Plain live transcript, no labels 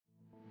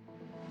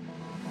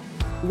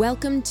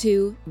Welcome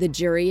to The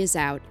Jury is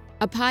Out,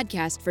 a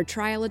podcast for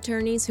trial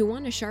attorneys who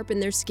want to sharpen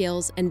their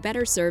skills and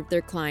better serve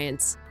their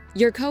clients.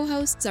 Your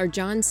co-hosts are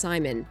John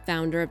Simon,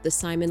 founder of the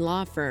Simon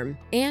Law Firm,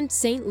 and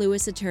St.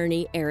 Louis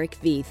attorney Erich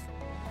Veith.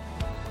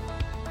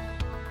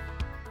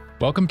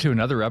 Welcome to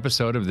another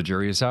episode of The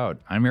Jury is Out.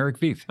 I'm Erich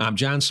Veith. I'm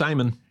John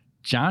Simon.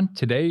 John,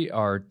 today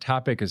our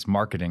topic is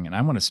marketing, and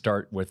I want to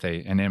start with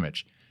an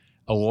image.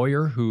 A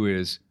lawyer who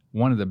is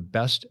one of the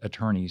best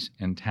attorneys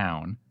in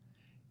town,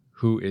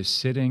 who is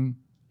sitting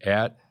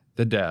at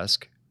the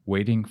desk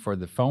waiting for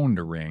the phone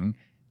to ring,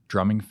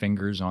 drumming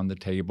fingers on the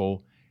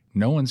table.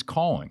 No one's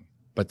calling,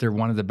 but they're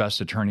one of the best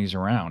attorneys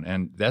around.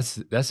 And that's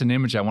an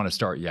image I want to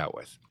start you out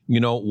with. You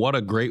know, what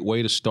a great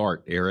way to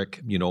start,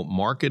 Erich. You know,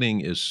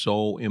 marketing is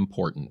so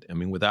important. I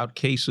mean, without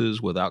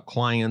cases, without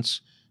clients,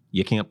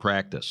 you can't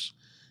practice.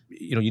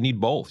 You know, you need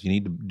both. You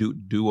need to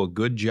do a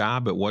good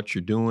job at what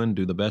you're doing,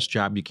 do the best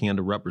job you can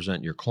to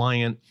represent your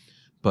client.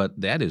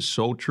 But that is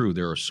so true.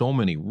 There are so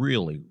many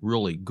really,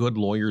 really good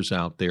lawyers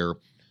out there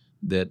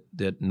that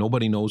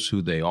nobody knows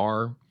who they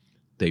are.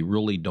 They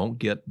really don't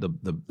get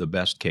the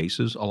best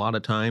cases a lot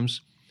of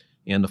times.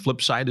 And the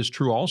flip side is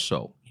true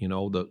also. You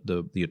know,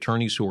 the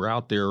attorneys who are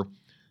out there,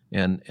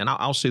 and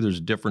I'll say there's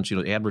a difference,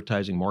 you know,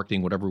 advertising,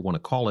 marketing, whatever we want to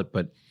call it,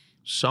 but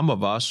some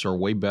of us are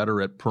way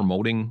better at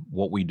promoting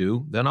what we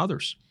do than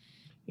others.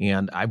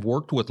 And I've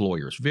worked with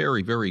lawyers,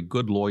 very, very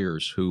good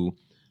lawyers who,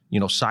 you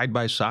know, side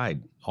by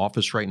side,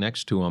 office right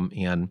next to them,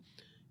 and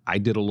I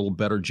did a little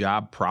better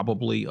job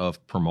probably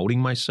of promoting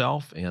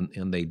myself, and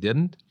they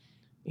didn't.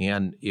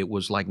 And it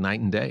was like night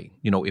and day.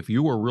 You know, if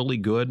you are really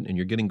good and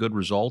you're getting good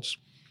results,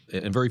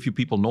 and very few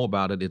people know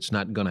about it, it's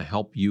not going to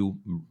help you,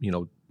 you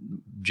know,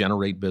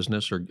 generate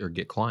business or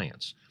get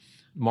clients.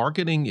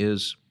 Marketing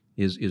is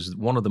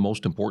one of the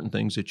most important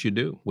things that you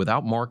do.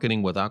 Without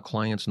marketing, without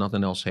clients,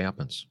 nothing else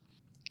happens.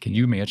 Can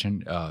you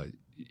imagine,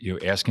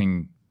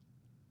 asking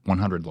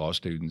 100 law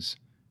students,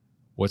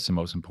 what's the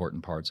most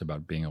important parts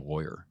about being a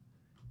lawyer?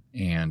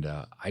 And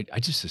I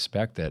just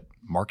suspect that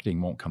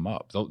marketing won't come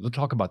up. They'll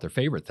talk about their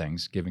favorite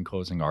things, giving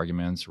closing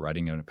arguments,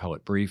 writing an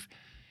appellate brief.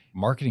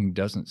 Marketing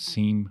doesn't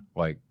seem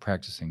like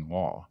practicing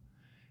law.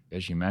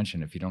 As you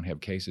mentioned, if you don't have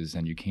cases,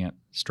 then you can't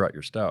strut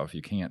your stuff.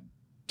 You can't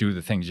do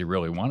the things you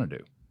really want to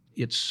do.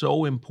 It's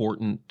so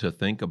important to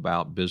think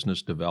about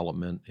business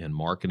development and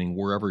marketing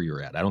wherever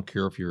you're at. I don't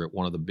care if you're at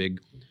one of the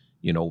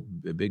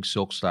big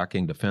silk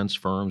stocking defense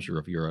firms, or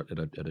if you're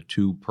at a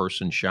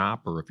two-person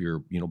shop, or if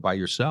you're, you know, by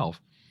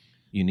yourself.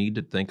 You need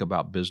to think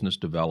about business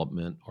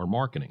development or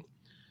marketing.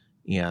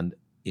 And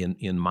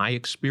in my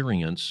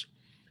experience,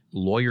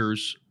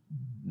 lawyers,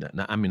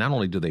 I mean, not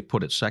only do they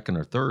put it second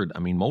or third, I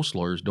mean, most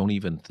lawyers don't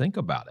even think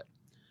about it.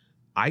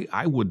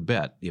 I would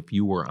bet if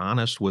you were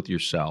honest with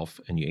yourself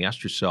and you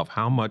asked yourself,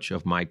 how much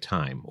of my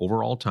time,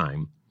 overall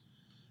time,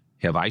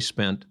 have I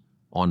spent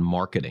on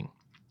marketing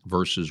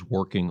versus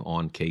working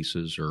on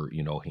cases or,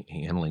 you know,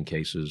 handling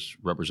cases,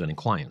 representing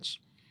clients?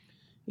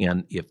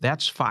 And if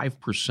that's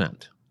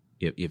 5%,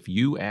 if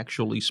you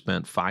actually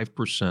spent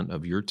 5%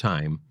 of your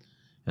time,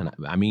 and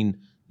I mean,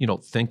 you know,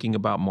 thinking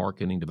about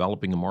marketing,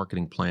 developing a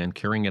marketing plan,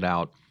 carrying it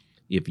out,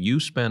 if you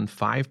spend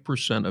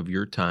 5% of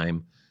your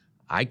time,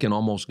 I can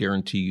almost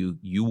guarantee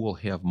you will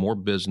have more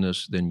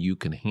business than you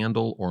can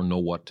handle or know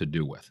what to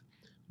do with.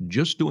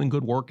 Just doing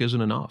good work isn't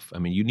enough. I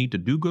mean, you need to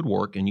do good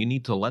work, and you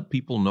need to let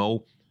people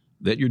know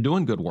that you're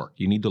doing good work.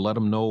 You need to let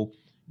them know,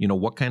 you know,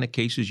 what kind of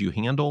cases you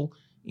handle,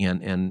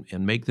 and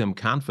make them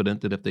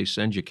confident that if they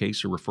send you a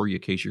case or refer you a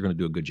case, you're going to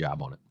do a good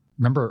job on it.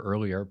 Remember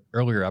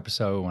earlier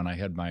episode when I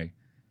had my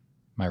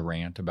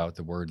rant about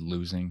the word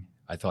losing?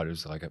 I thought it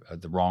was like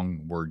the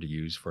wrong word to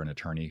use for an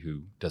attorney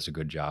who does a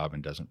good job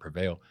and doesn't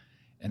prevail.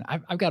 And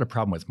I've got a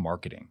problem with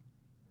marketing.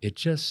 It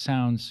just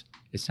sounds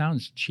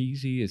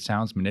cheesy. It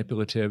sounds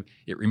manipulative.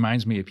 It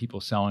reminds me of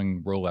people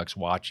selling Rolex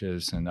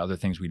watches and other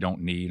things we don't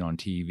need on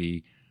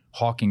TV,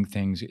 hawking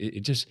things.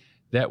 It just,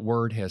 that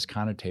word has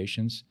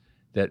connotations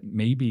that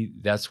maybe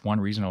that's one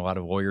reason a lot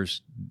of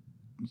lawyers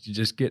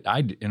just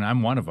and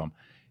I'm one of them,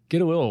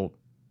 get a little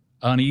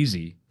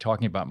uneasy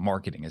talking about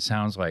marketing. It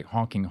sounds like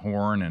honking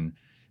horn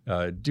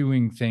and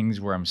doing things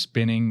where I'm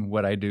spinning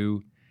what I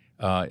do.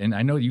 And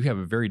I know you have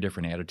a very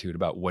different attitude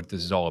about what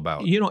this is all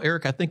about. You know,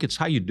 Erich, I think it's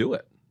how you do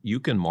it. You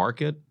can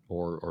market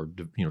or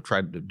you know,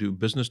 try to do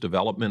business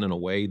development in a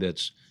way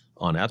that's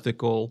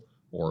unethical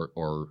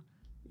or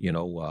you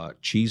know,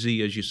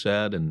 cheesy, as you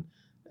said, and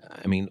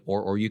I mean,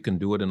 or you can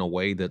do it in a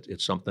way that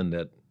it's something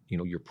that, you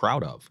know, you're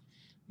proud of.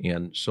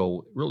 And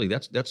so really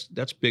that's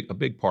big. A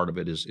big part of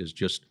it is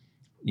just,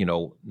 you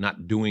know,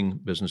 not doing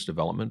business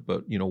development,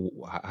 but, you know,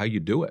 how you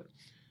do it.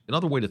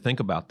 Another way to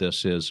think about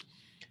this is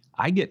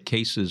I get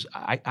cases,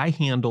 I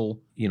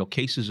handle, you know,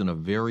 cases in a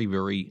very,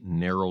 very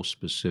narrow,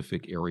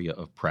 specific area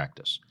of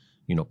practice.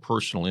 You know,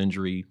 personal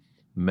injury,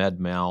 med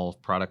mal,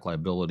 product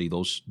liability,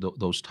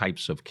 those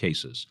types of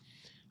cases.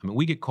 I mean,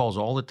 we get calls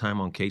all the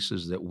time on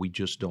cases that we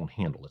just don't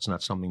handle. It's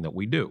not something that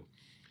we do.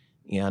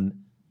 And,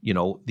 you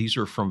know, these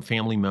are from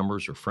family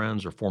members or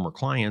friends or former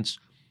clients.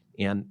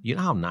 And you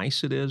know how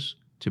nice it is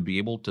to be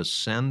able to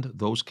send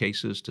those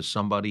cases to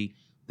somebody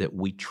that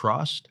we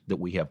trust, that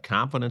we have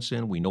confidence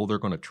in, we know they're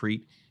going to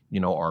treat,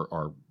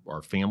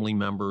 our family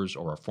members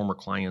or our former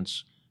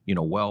clients,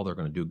 well, they're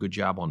going to do a good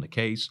job on the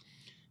case.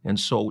 And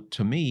so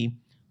to me,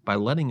 by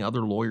letting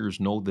other lawyers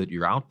know that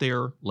you're out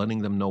there, letting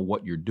them know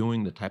what you're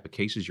doing, the type of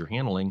cases you're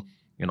handling,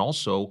 and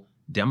also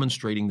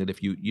demonstrating that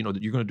if that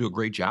you're going to do a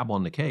great job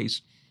on the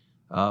case,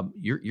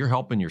 you're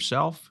helping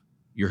yourself,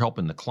 you're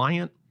helping the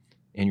client,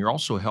 and you're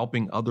also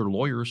helping other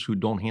lawyers who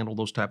don't handle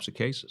those types of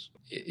cases.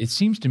 It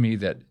seems to me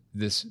that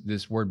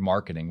this word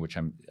marketing, which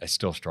I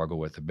still struggle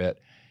with a bit,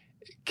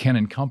 can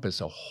encompass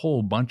a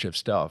whole bunch of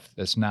stuff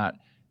that's not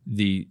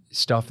the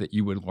stuff that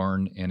you would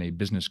learn in a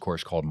business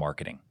course called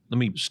marketing. Let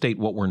me state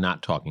what we're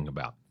not talking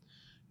about.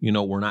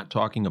 We're not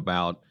talking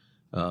about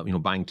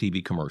buying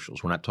TV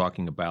commercials. We're not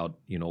talking about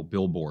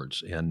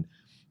billboards and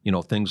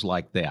things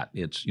like that.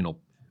 It's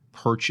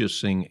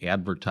purchasing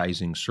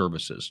advertising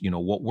services.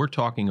 What we're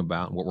talking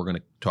about, what we're going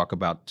to talk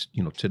about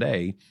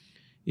today,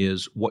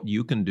 is what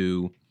you can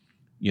do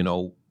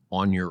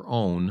on your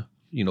own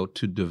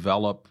to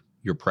develop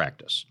your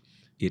practice.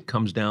 It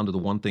comes down to the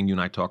one thing you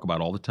and I talk about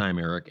all the time,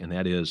 Erich, and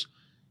that is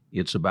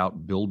it's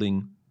about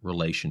building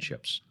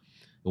relationships.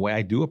 The way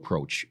I do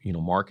approach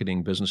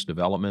marketing, business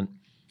development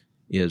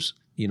is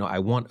I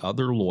want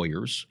other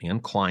lawyers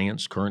and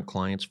clients, current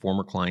clients,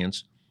 former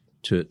clients,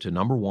 to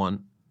number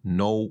one,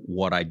 know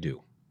what I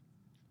do.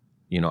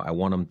 I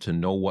want them to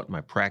know what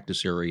my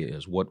practice area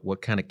is,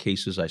 what kind of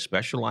cases I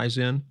specialize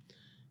in,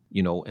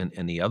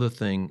 and the other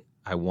thing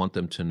I want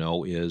them to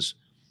know is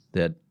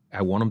that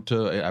I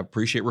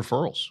appreciate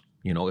referrals.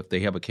 If they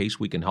have a case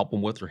we can help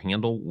them with or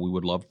handle, we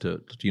would love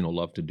to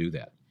do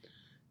that.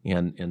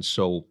 And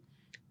so,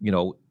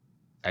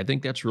 I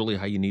think that's really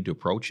how you need to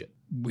approach it.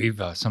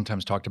 We've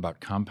sometimes talked about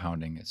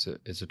compounding.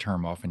 It's a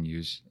term often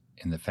used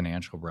in the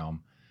financial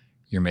realm.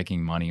 You're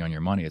making money on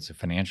your money. It's a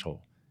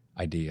financial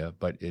idea,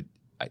 but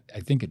I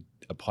think it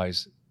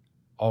applies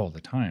all the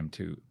time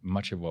to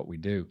much of what we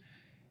do.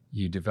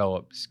 You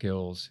develop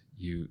skills,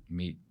 you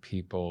meet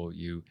people,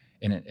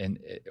 and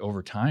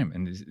over time,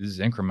 and this is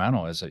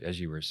incremental, as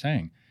you were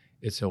saying,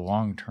 it's a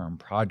long-term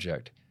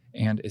project.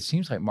 And it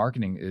seems like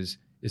marketing is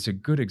a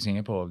good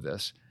example of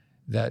this,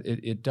 that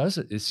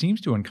it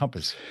seems to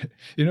encompass,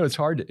 it's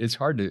hard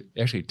to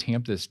actually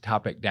tamp this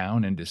topic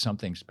down into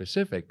something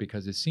specific,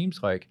 because it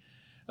seems like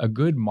a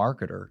good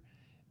marketer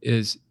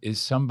is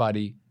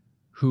somebody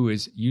who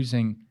is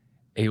using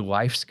a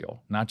life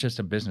skill, not just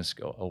a business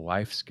skill, a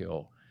life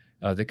skill,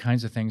 the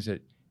kinds of things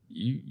that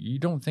you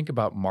don't think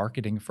about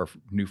marketing for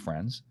new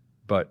friends.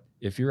 But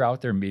if you're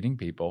out there meeting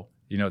people,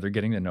 they're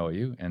getting to know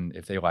you, and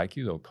if they like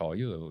you, they'll call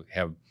you, they'll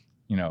have,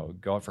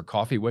 go out for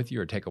coffee with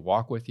you or take a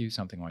walk with you,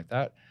 something like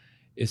that.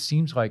 It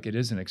seems like it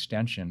is an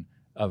extension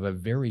of a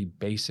very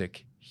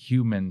basic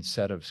human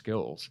set of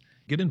skills.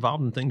 Get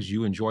involved in things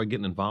you enjoy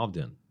getting involved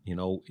in.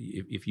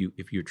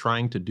 If you're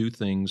trying to do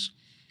things,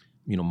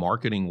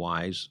 marketing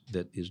wise,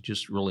 that is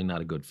just really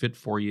not a good fit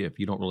for you. If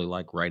you don't really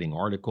like writing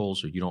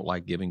articles or you don't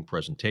like giving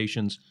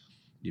presentations,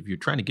 if you're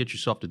trying to get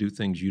yourself to do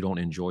things you don't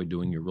enjoy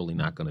doing, you're really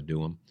not going to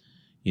do them.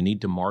 You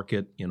need to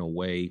market in a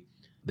way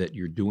that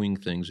you're doing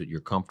things that you're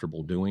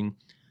comfortable doing.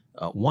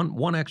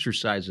 One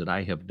exercise that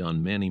I have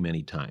done many,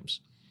 many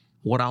times,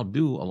 what I'll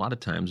do a lot of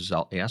times is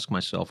I'll ask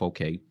myself,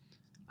 okay,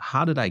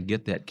 how did I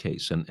get that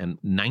case? And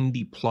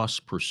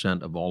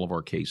 90+% of all of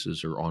our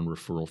cases are on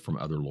referral from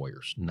other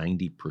lawyers,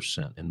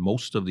 90%. And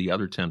most of the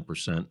other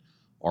 10%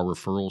 are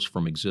referrals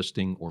from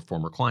existing or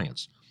former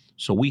clients.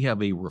 So we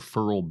have a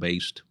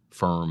referral-based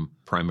firm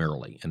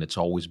primarily, and it's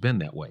always been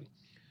that way.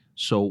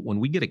 So when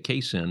we get a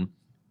case in,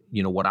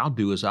 what I'll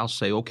do is I'll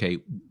say, okay,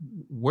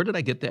 where did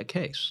I get that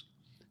case?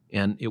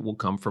 And it will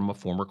come from a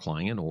former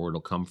client, or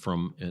it'll come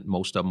from,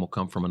 most of them will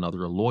come from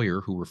another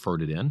lawyer who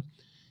referred it in.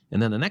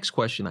 And then the next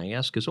question I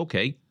ask is,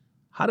 okay,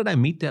 how did I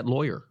meet that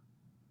lawyer?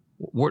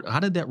 How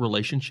did that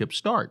relationship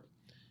start?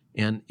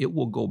 And it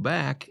will go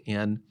back,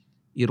 and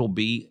it'll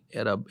be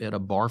at a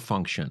bar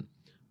function,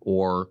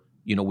 or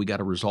we got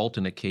a result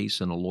in a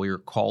case and a lawyer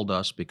called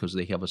us because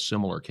they have a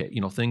similar case,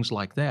 things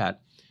like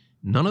that.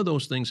 None of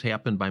those things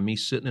happened by me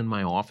sitting in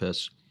my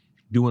office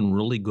doing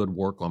really good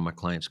work on my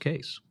client's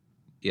case.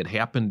 It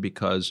happened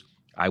because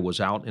I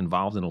was out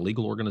involved in a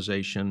legal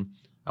organization.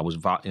 I was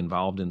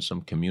involved in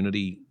some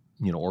community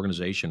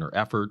organization or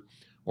effort,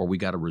 or we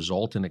got a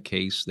result in a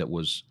case that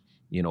was,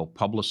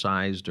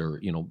 publicized or,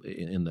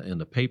 in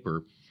the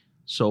paper.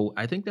 So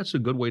I think that's a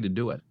good way to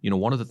do it.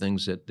 One of the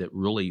things that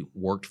really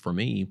worked for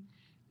me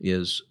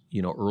is,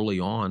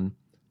 early on,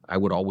 I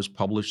would always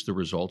publish the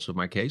results of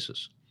my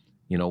cases.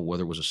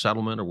 Whether it was a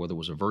settlement or whether it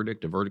was a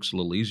verdict. A verdict's a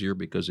little easier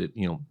because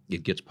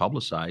it gets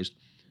publicized.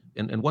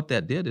 And what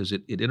that did is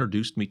it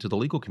introduced me to the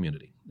legal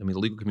community. I mean, the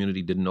legal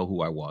community didn't know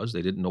who I was.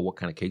 They didn't know what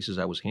kind of cases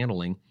I was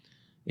handling.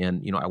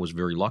 And, I was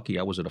very lucky.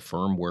 I was at a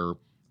firm where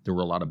there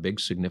were a lot of big,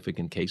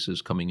 significant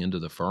cases coming into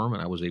the firm,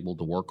 and I was able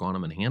to work on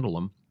them and handle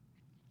them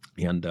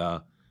and,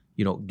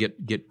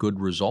 get good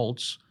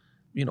results.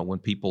 When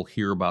people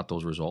hear about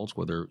those results,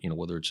 whether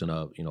it's in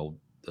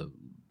the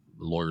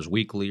Lawyers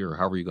Weekly or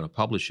however you're going to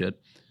publish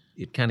it,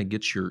 it kind of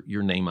gets your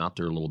name out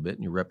there a little bit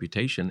and your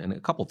reputation. And a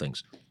couple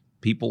things.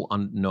 People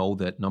know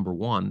that, number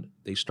one,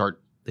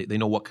 they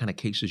know what kind of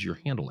cases you're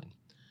handling.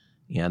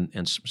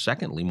 And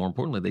secondly, more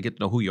importantly, they get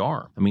to know who you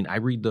are. I mean, I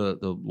read the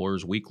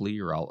Lawyers Weekly,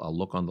 or I'll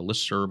look on the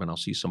listserv and I'll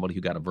see somebody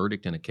who got a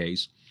verdict in a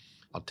case.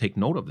 I'll take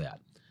note of that.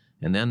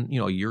 And then,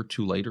 a year or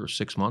two later, or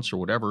 6 months or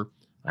whatever,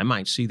 I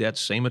might see that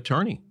same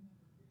attorney,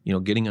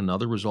 getting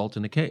another result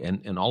in the case.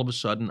 And all of a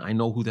sudden, I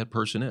know who that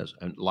person is.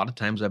 And a lot of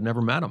times I've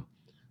never met them.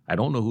 I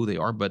don't know who they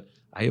are, but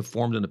I have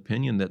formed an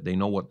opinion that they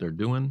know what they're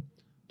doing.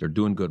 They're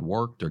doing good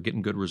work. They're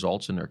getting good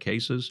results in their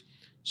cases.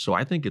 So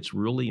I think it's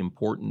really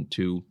important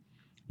to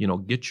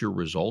get your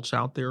results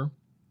out there.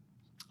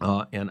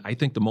 And I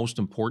think the most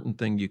important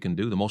thing you can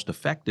do, the most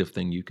effective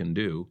thing you can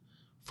do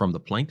from the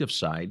plaintiff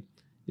side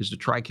is to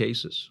try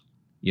cases.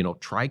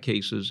 Try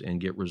cases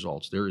and get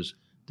results. There's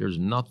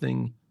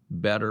nothing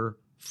better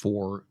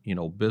for,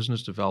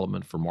 business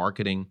development, for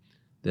marketing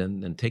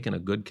than taking a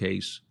good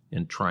case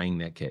and trying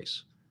that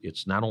case.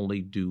 It's not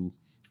only do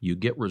you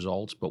get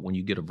results, but when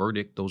you get a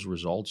verdict, those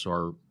results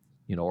are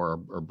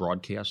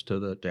broadcast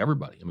to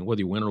everybody. I mean, whether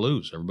you win or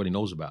lose, everybody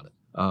knows about it.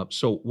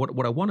 So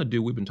what I want to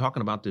do, we've been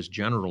talking about this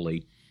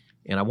generally,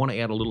 and I want to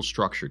add a little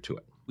structure to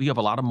it. We have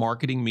a lot of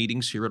marketing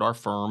meetings here at our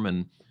firm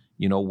and,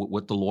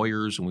 with the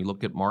lawyers, and we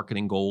look at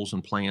marketing goals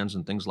and plans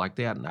and things like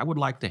that. And I would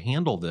like to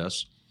handle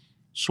this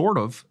sort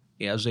of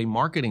as a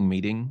marketing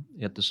meeting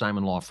at the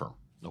Simon Law Firm,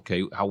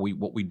 okay,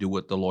 what we do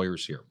with the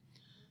lawyers here.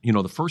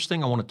 The first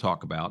thing I want to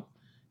talk about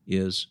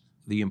is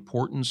the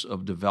importance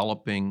of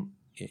developing,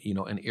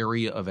 an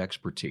area of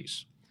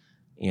expertise.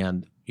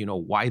 And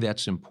why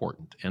that's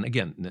important. And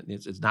again,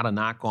 it's not a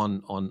knock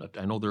on.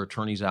 I know there are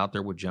attorneys out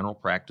there with general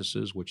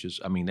practices, which is,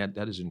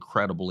 that is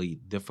incredibly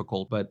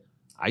difficult. But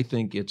I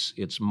think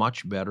it's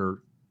much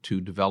better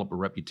to develop a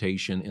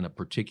reputation in a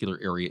particular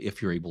area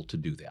if you're able to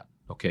do that.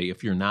 Okay,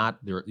 if you're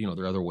not, there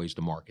are other ways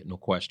to market, no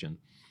question.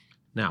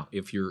 Now,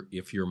 if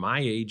you're my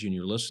age and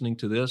you're listening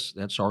to this,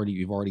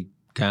 you've already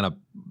kind of,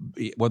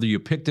 whether you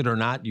picked it or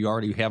not, you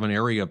already have an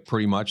area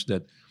pretty much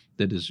that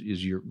is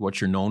what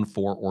you're known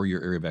for or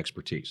your area of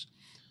expertise.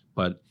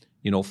 But,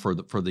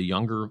 for the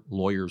younger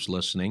lawyers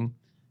listening,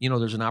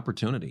 there's an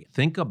opportunity.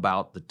 Think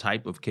about the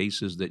type of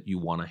cases that you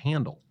want to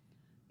handle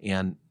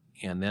and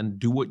then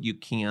do what you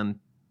can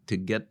to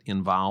get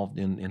involved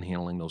in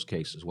handling those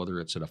cases, whether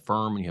it's at a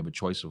firm and you have a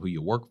choice of who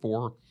you work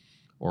for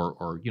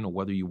or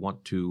whether you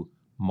want to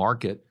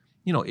market,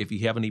 if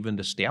you haven't even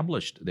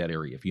established that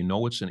area, if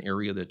it's an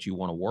area that you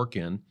want to work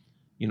in,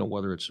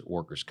 whether it's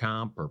workers'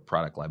 comp or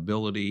product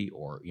liability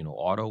or,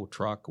 auto,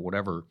 truck,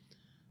 whatever,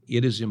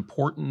 it is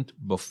important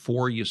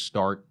before you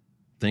start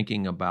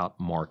thinking about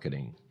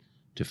marketing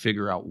to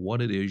figure out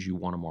what it is you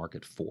want to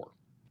market for.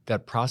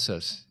 That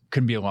process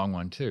could be a long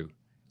one too.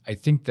 I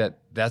think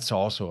that's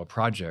also a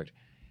project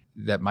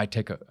that might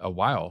take a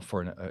while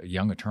for a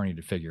young attorney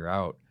to figure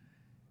out.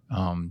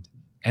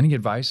 Any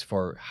advice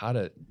for how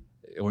to,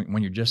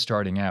 when you're just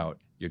starting out,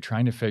 you're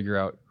trying to figure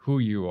out who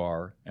you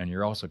are, and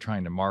you're also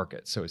trying to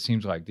market. So it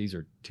seems like these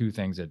are two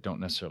things that don't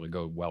necessarily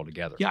go well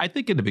together. Yeah, I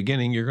think in the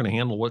beginning, you're going to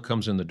handle what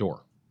comes in the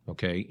door,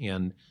 okay?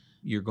 And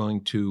you're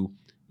going to,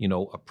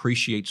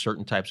 appreciate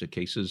certain types of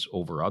cases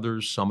over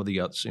others. Some of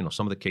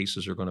the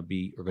cases are going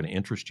to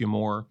interest you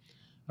more.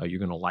 You're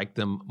going to like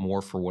them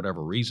more for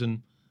whatever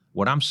reason.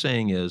 What I'm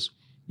saying is,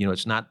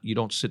 it's not, you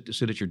don't sit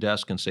at your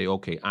desk and say,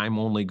 okay, I'm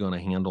only going to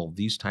handle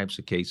these types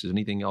of cases.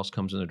 Anything else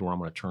comes in the door, I'm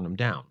going to turn them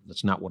down.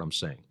 That's not what I'm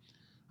saying.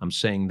 I'm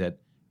saying that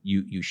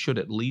you should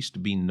at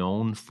least be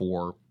known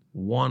for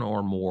one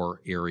or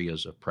more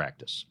areas of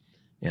practice.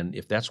 And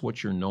if that's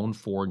what you're known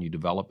for and you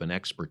develop an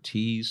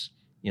expertise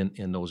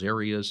in those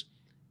areas,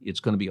 it's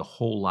going to be a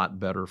whole lot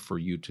better for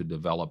you to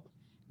develop,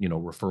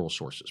 referral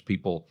sources.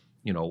 People,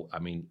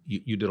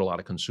 you did a lot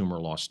of consumer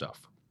law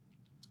stuff.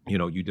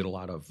 You did a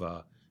lot of,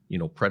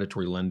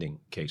 predatory lending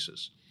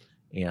cases.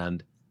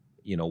 And,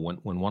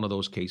 when one of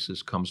those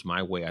cases comes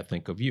my way, I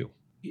think of you.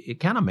 It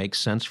kind of makes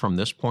sense from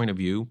this point of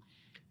view.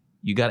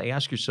 You got to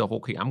ask yourself,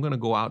 okay, I'm going to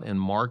go out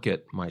and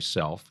market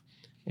myself.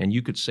 And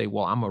you could say,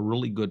 well, I'm a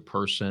really good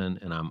person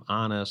and I'm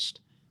honest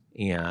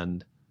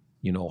and,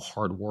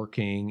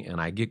 hardworking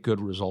and I get good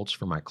results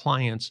for my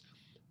clients.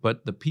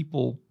 But the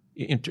people,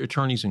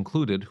 attorneys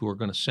included, who are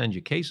going to send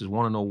you cases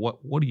want to know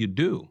what do you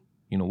do?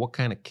 What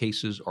kind of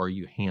cases are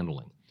you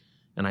handling?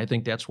 And I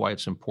think that's why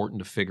it's important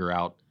to figure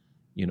out,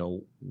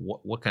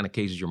 what kind of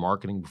cases you're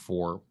marketing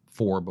before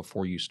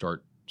you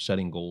start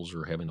setting goals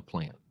or having a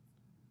plan.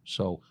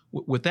 So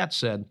with that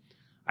said,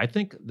 I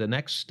think the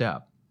next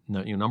step,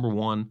 number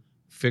one,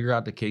 figure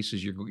out the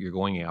cases you're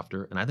going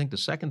after. And I think the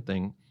second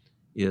thing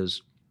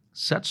is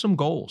set some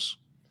goals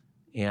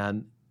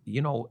and,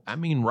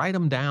 write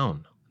them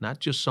down, not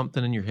just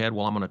something in your head.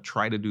 Well, I'm going to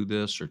try to do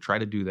this or try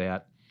to do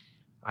that.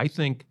 I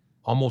think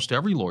almost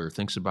every lawyer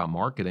thinks about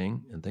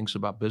marketing and thinks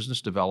about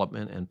business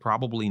development, and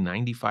probably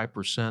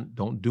 95%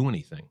 don't do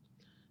anything.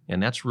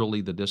 And that's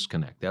really the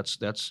disconnect.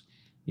 That's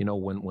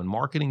when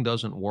marketing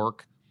doesn't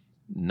work,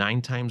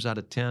 9 times out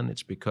of 10,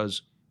 it's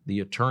because the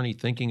attorney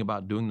thinking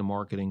about doing the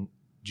marketing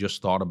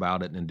just thought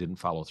about it and didn't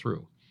follow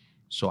through.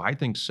 So I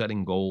think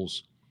setting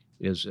goals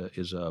is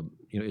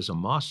a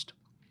must.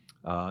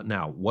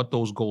 Now, what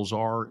those goals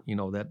are,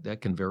 that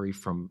can vary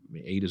from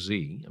A to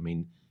Z. I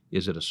mean,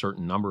 is it a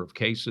certain number of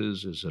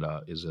cases? Is it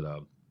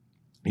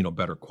a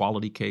better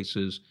quality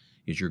cases?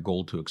 Is your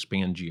goal to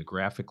expand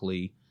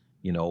geographically?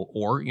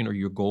 Or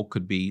your goal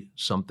could be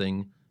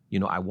something.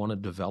 I want to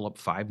develop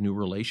 5 new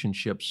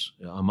relationships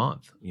a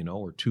month.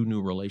 Or 2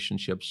 new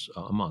relationships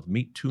a month.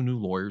 Meet 2 new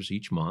lawyers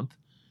each month,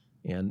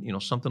 and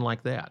something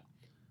like that.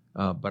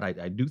 But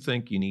I do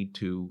think you need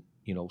to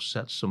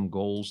set some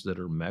goals that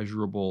are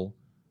measurable.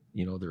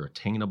 They're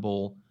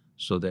attainable,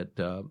 so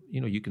that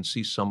you can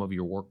see some of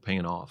your work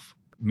paying off.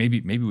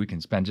 Maybe we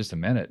can spend just a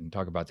minute and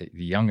talk about the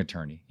young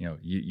attorney.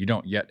 You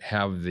don't yet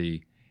have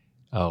the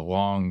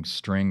long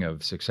string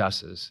of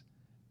successes,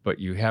 but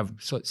you have.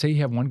 So say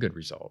you have one good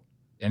result.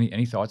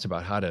 Any thoughts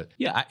about how to?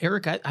 Yeah,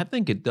 Eric, I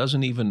think it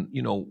doesn't even.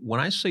 When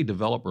I say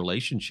develop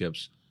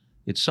relationships,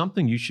 it's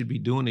something you should be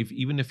doing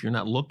even if you're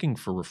not looking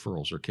for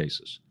referrals or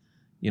cases.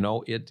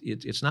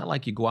 It's not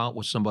like you go out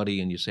with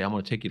somebody and you say, I'm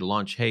going to take you to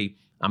lunch. Hey,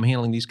 I'm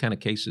handling these kind of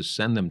cases.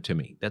 Send them to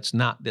me. That's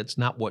not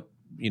what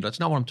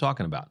I'm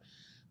talking about.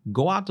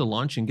 Go out to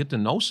lunch and get to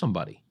know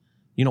somebody.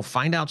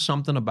 Find out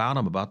something about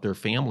them, about their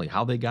family,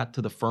 how they got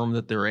to the firm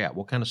that they're at,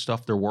 what kind of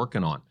stuff they're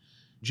working on.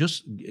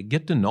 Just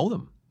get to know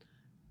them.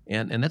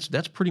 And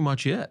that's pretty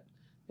much it.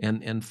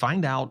 And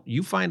find out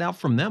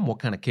from them what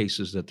kind of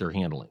cases that they're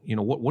handling.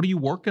 What are you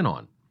working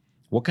on?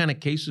 What kind of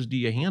cases do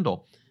you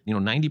handle?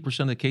 90%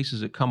 of the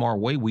cases that come our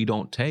way, we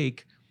don't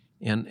take,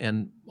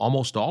 and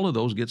almost all of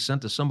those get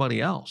sent to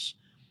somebody else.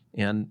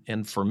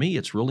 And for me,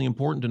 it's really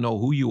important to know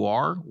who you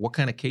are, what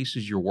kind of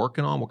cases you're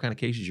working on, what kind of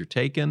cases you're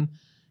taking.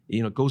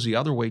 It goes the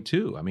other way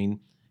too. I mean,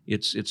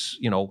 it's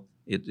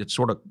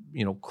sort of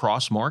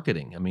cross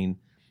marketing. I mean,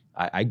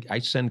 I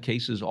send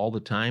cases all the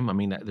time. I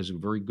mean, there's a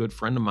very good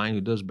friend of mine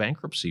who does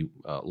bankruptcy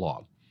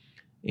law,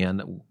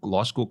 and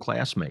law school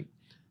classmate.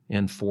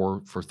 And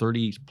for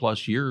 30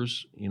 plus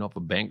years,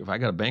 if I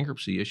got a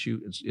bankruptcy issue,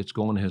 it's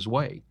going his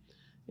way.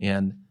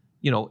 And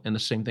and the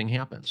same thing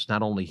happens.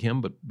 Not only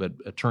him, but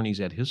attorneys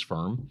at his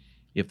firm,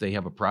 if they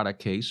have a product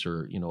case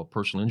or a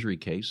personal injury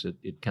case,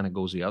 it kind of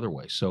goes the other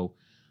way. So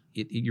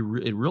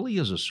it really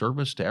is a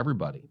service to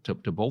everybody,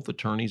 to both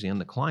attorneys and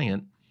the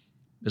client.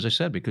 As I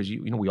said, because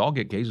we all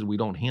get cases we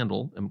don't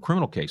handle, and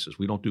criminal cases.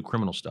 We don't do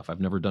criminal stuff.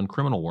 I've never done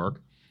criminal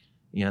work,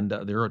 and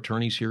there are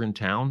attorneys here in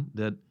town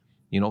that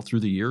through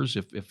the years,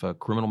 if a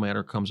criminal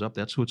matter comes up,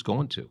 that's who it's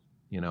going to.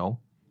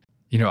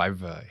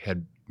 I've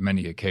had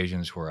many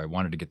occasions where I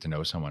wanted to get to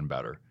know someone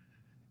better,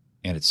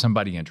 and it's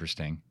somebody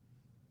interesting,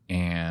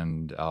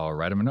 and I'll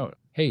write them a note.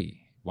 Hey,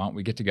 why don't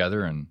we get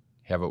together and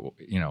have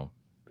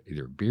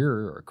either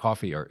beer or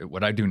coffee, or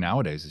what I do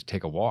nowadays is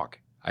take a walk.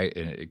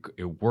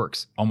 It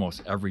works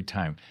almost every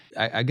time.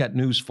 I got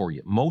news for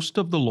you. Most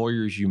of the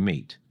lawyers you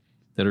meet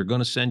that are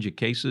going to send you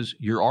cases,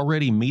 you're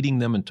already meeting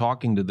them and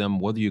talking to them,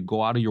 whether you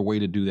go out of your way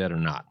to do that or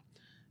not.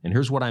 And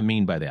here's what I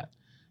mean by that.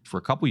 For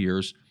a couple of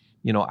years,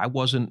 I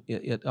wasn't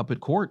up at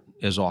court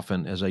as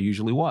often as I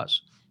usually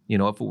was.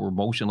 If it were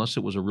motion, unless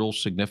it was a real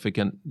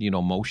significant,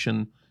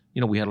 motion,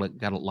 we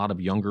got a lot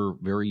of younger,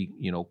 very,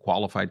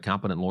 qualified,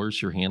 competent lawyers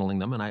here handling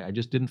them. And I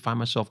just didn't find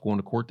myself going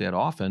to court that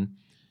often.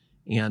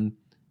 And,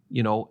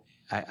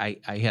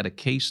 I had a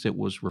case that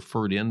was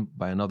referred in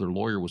by another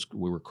lawyer.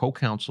 We were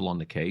co-counsel on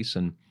the case.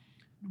 And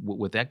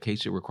with that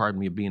case, it required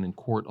me being in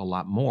court a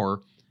lot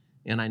more.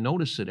 And I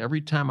noticed that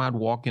every time I'd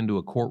walk into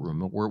a courtroom,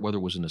 whether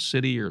it was in the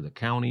city or the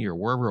county or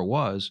wherever it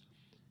was,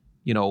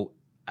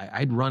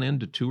 I'd run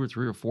into 2 or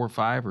 3 or 4 or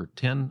 5 or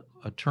 10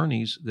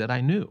 attorneys that I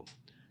knew.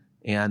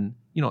 And,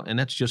 and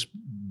that's just,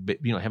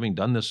 having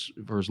done this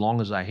for as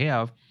long as I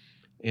have.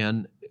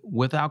 And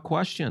without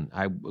question,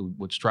 I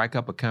would strike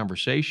up a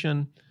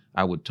conversation.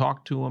 I would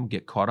talk to them,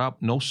 get caught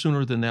up. No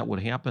sooner than that would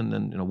happen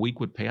than a week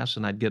would pass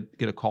and I'd get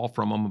a call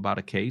from them about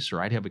a case, or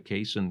I'd have a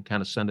case and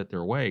kind of send it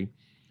their way.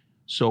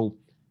 So,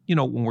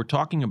 when we're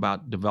talking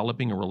about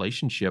developing a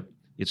relationship,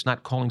 it's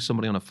not calling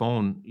somebody on a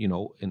phone,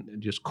 and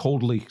just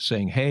coldly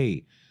saying,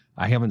 hey,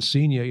 I haven't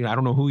seen you. I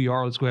don't know who you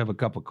are. Let's go have a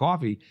cup of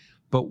coffee.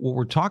 But what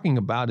we're talking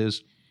about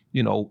is,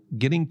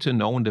 getting to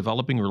know and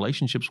developing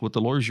relationships with the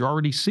lawyers you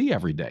already see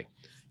every day.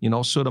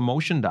 So the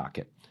motion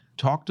docket,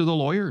 talk to the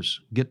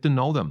lawyers, get to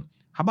know them.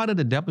 How about at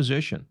a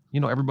deposition?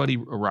 Everybody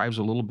arrives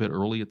a little bit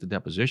early at the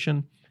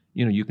deposition.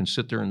 You can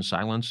sit there in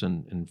silence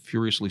and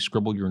furiously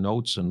scribble your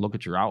notes and look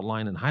at your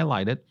outline and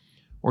highlight it.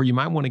 Or you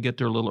might want to get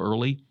there a little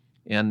early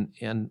and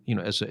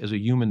as a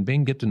human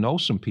being, get to know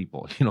some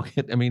people.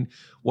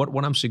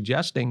 What I'm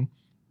suggesting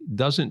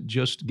doesn't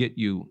just get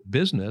you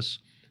business,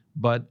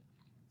 but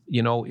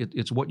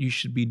it's what you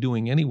should be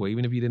doing anyway,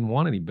 even if you didn't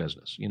want any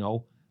business.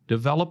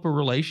 Develop a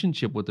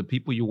relationship with the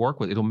people you work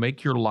with. It'll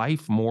make your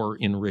life more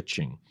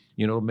enriching.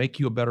 It'll make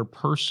you a better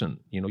person.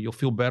 You'll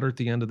feel better at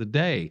the end of the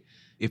day.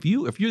 If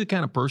you're the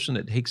kind of person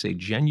that takes a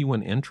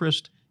genuine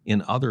interest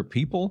in other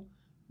people,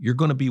 you're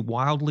going to be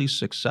wildly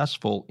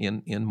successful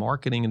in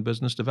marketing and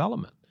business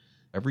development.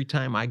 Every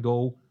time I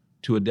go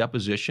to a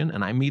deposition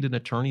and I meet an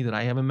attorney that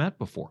I haven't met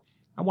before.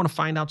 I want to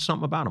find out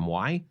something about them.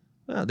 Why?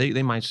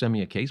 They might send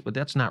me a case, but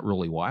that's not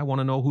really why. I want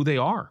to know who they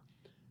are,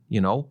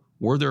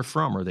 where they're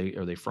from. Are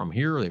they from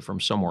here? Are they from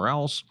somewhere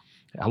else?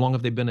 How long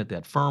have they been at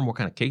that firm? What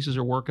kind of cases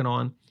they're working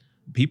on?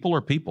 People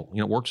are people.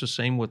 It works the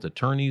same with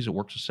attorneys. It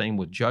works the same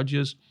with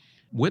judges,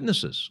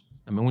 witnesses.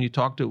 I mean, when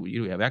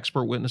you have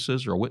expert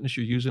witnesses or a witness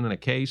you're using in a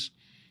case,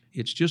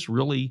 it's just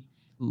really,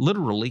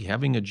 literally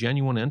having a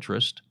genuine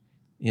interest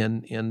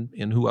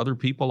in who other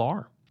people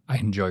are. I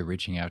enjoy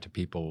reaching out to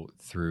people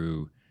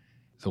through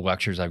the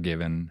lectures I've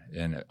given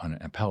on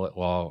appellate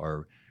law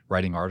or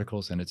writing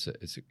articles, and it's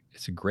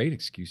a great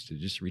excuse to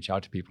just reach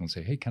out to people and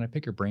say, hey, can I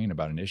pick your brain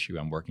about an issue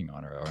I'm working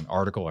on or an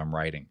article I'm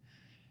writing?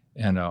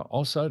 And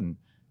all of a sudden,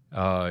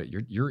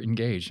 you're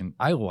engaged. And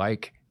I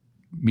like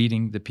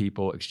meeting the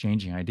people,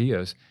 exchanging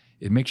ideas.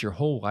 It makes your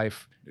whole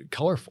life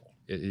colorful.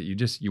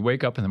 You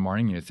wake up in the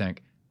morning and you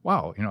think,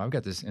 wow, I've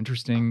got this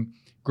interesting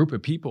group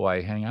of people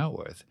I hang out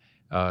with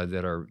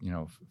that are,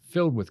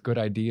 filled with good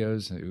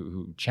ideas,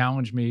 who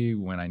challenge me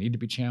when I need to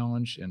be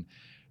challenged.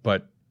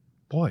 But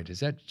boy, does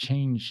that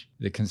change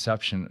the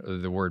conception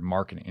of the word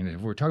marketing. And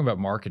if we're talking about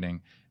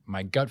marketing,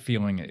 my gut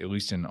feeling, at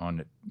least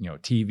on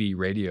TV,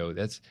 radio,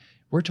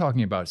 we're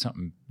talking about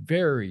something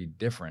very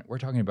different. We're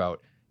talking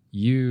about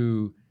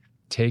you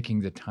taking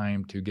the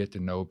time to get to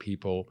know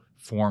people,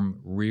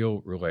 form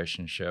real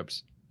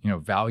relationships,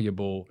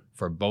 valuable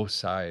for both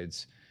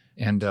sides,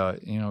 and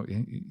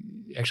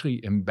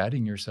actually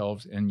embedding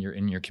yourselves in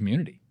your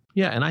community.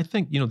 Yeah, and I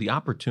think the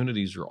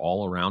opportunities are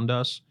all around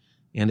us,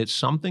 and it's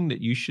something that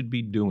you should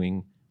be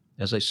doing.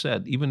 As I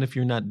said, even if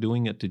you're not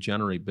doing it to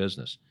generate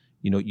business,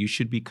 you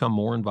should become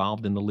more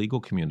involved in the legal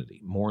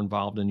community, more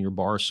involved in your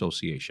bar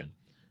association.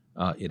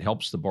 It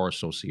helps the bar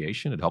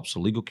association, it helps the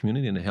legal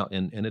community, and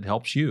it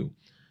helps you.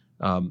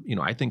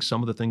 I think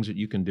some of the things that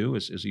you can do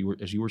is, as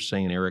you were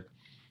saying, Erich,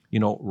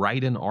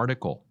 write an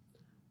article,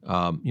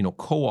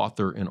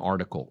 co-author an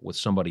article with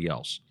somebody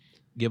else,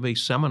 give a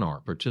seminar,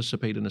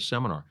 participate in a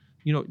seminar.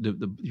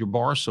 Your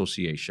bar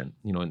association,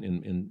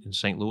 in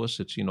St. Louis,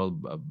 it's,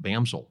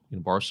 BAMSL,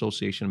 Bar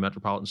Association of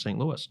Metropolitan St.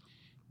 Louis.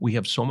 We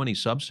have so many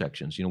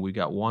subsections. We've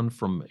got one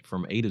from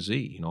A to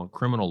Z,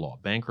 criminal law,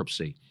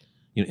 bankruptcy,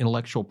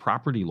 intellectual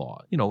property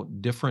law,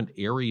 different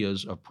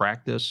areas of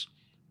practice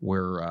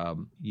where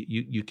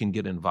you can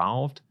get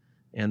involved.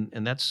 And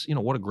that's,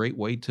 what a great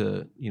way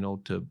to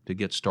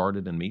get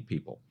started and meet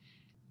people.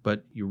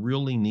 But you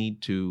really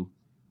need to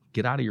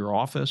get out of your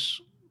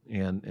office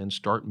and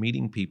start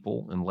meeting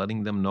people and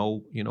letting them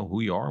know,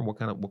 who you are and what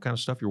kind of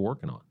stuff you're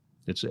working on.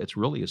 It's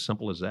really as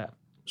simple as that.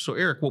 So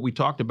Erich, what we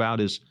talked about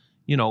is,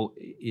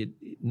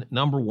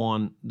 number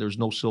one, there's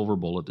no silver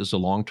bullet. This is a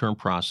long-term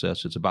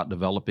process. It's about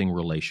developing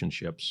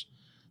relationships.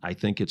 I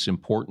think it's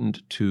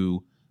important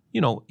to,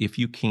 if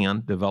you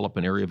can, develop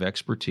an area of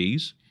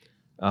expertise.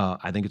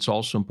 I think it's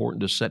also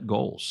important to set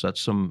goals, set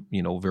some,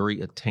 very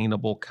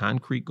attainable,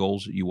 concrete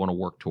goals that you want to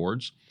work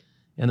towards.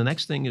 And the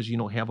next thing is,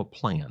 have a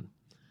plan.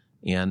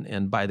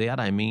 And by that,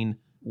 I mean,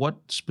 what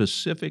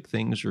specific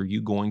things are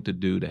you going to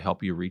do to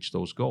help you reach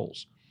those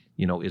goals?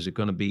 Is it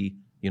going to be,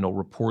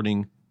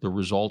 reporting the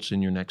results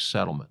in your next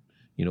settlement?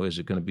 Is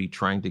it going to be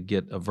trying to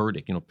get a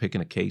verdict, picking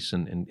a case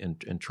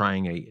and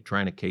trying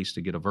a case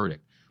to get a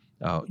verdict?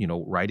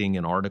 Writing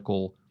an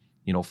article,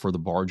 for the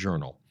bar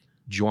journal,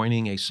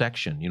 joining a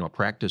section, a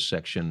practice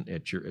section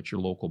at your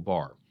local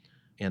bar.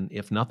 And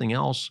if nothing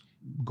else,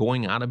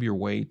 going out of your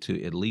way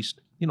to at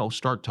least,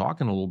 start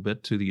talking a little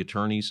bit to the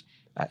attorneys.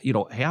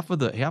 Half of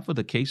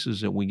the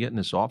cases that we get in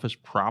this office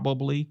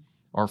probably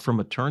are from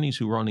attorneys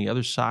who are on the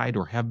other side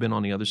or have been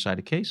on the other side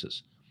of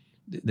cases.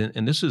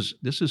 And this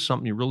is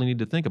something you really need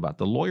to think about.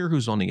 The lawyer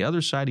who's on the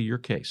other side of your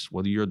case,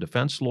 whether you're a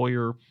defense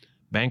lawyer,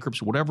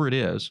 bankruptcy, whatever it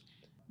is,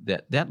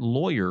 that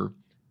lawyer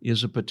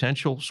is a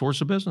potential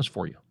source of business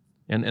for you.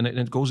 And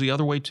it goes the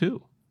other way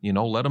too.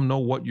 Let them know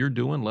what you're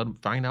doing, let them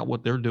find out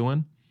what they're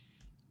doing,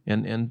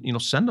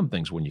 and send them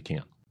things when you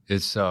can.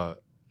 It's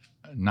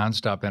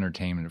nonstop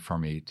entertainment for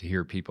me to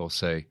hear people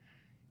say,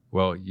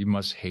 well, you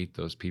must hate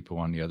those people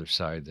on the other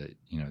side, that,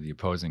 the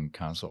opposing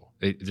counsel.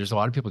 There's a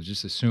lot of people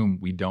just assume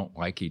we don't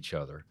like each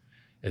other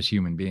as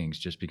human beings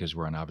just because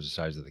we're on opposite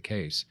sides of the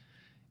case.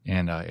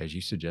 And as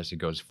you suggest, it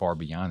goes far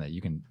beyond that.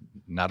 You can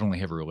not only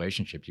have a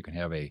relationship, you can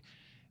have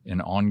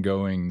an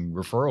ongoing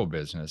referral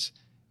business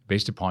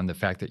based upon the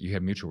fact that you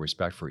have mutual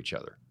respect for each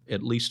other.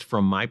 At least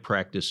from my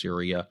practice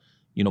area,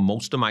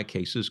 most of my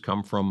cases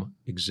come from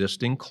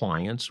existing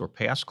clients or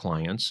past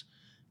clients,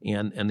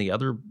 and the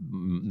other,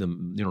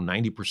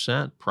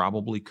 90%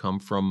 probably come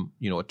from,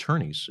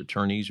 attorneys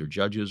or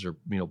judges or,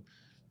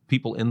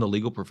 people in the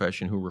legal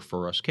profession who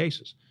refer us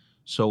cases.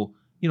 So,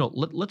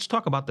 let's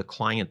talk about the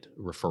client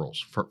referrals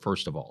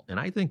first of all. And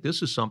I think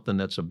this is something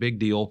that's a big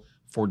deal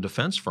for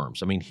defense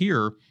firms. I mean,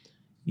 here,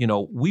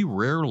 we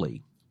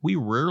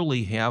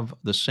rarely have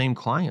the same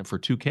client for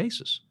two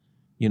cases.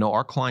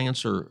 Our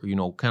clients are,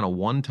 kind of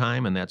one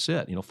time and that's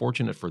it.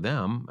 Fortunate for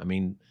them. I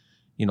mean,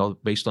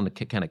 based on the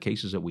kind of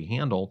cases that we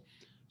handle.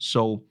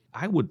 So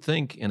I would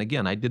think, and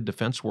again, I did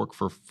defense work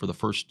for the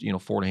first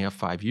 4.5,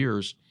 5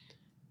 years.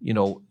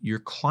 Your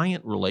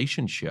client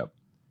relationship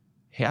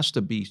has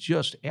to be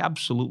just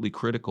absolutely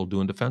critical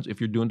doing defense if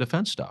you're doing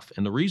defense stuff.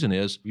 And the reason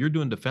is, if you're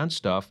doing defense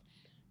stuff,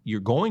 you're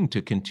going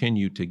to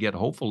continue to get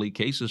hopefully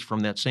cases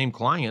from that same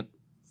client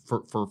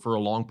for a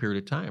long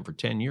period of time, for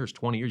 10 years,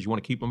 20 years. You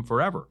want to keep them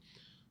forever.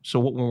 So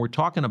when we're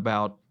talking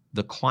about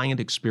the client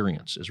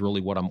experience is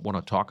really what I want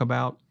to talk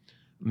about.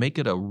 Make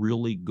it a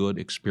really good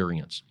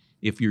experience.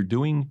 If you're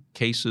doing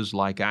cases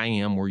like I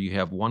am, where you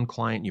have one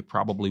client, you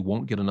probably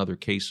won't get another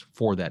case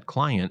for that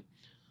client.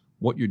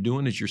 What you're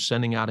doing is you're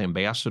sending out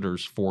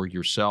ambassadors for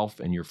yourself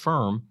and your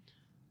firm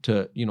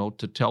to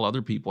tell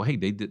other people, hey,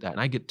 they did that. And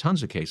I get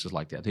tons of cases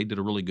like that. They did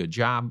a really good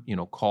job.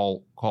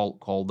 Call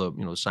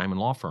the Simon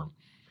Law Firm.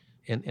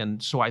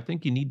 And so I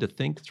think you need to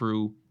think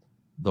through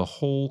the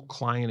whole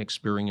client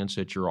experience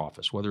at your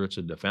office, whether it's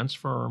a defense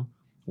firm,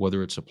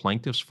 whether it's a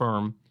plaintiff's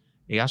firm.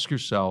 Ask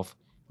yourself,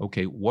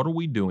 okay, what are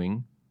we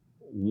doing?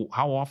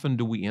 How often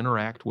do we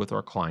interact with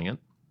our client?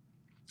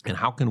 And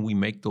how can we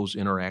make those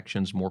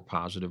interactions more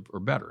positive or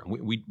better? And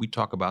we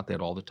talk about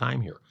that all the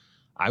time here.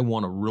 I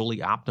want to really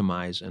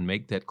optimize and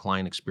make that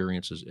client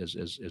experience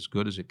as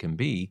good as it can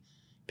be.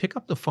 Pick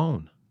up the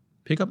phone.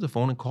 Pick up the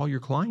phone and call your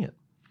client,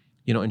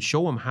 and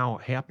show them how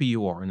happy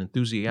you are and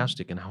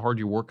enthusiastic and how hard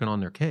you're working on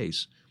their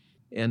case,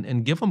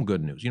 and give them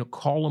good news.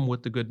 Call them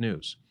with the good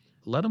news.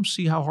 Let them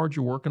see how hard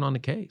you're working on the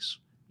case.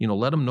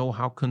 Let them know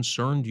how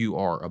concerned you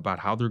are about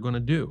how they're going to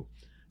do.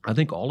 I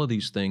think all of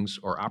these things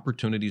are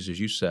opportunities, as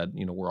you said.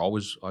 We're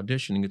always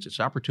auditioning. It's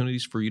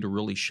opportunities for you to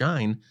really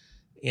shine.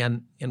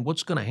 And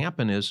what's going to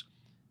happen is,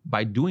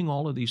 by doing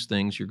all of these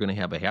things, you're going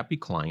to have a happy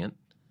client.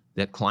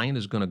 That client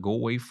is going to go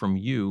away from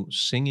you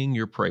singing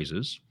your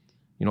praises,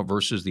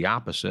 versus the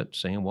opposite,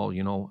 saying, well,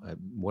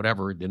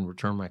 whatever, didn't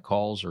return my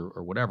calls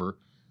or whatever.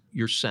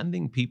 You're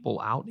sending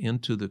people out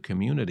into the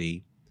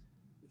community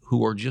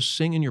who are just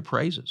singing your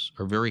praises,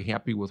 are very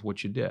happy with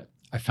what you did.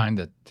 I find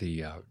that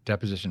the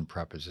deposition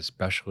prep is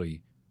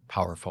especially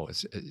powerful.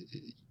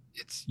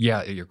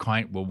 Your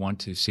client will want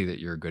to see that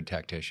you're a good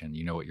tactician,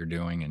 you know what you're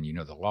doing, and you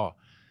know the law.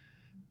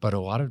 But a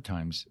lot of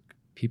times,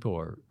 people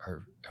are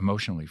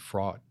emotionally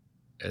fraught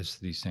as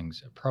these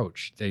things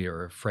approach. They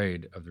are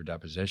afraid of their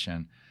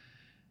deposition,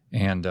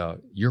 and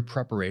your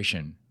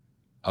preparation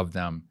of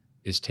them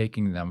is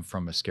taking them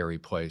from a scary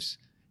place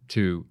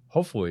to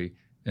hopefully,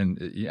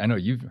 and I know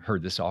you've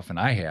heard this often,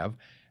 I have,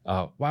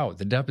 wow,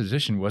 the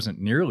deposition wasn't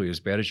nearly as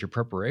bad as your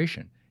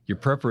preparation. Your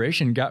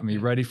preparation got me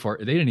ready for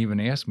it. They didn't even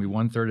ask me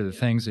 1/3 of the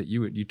things that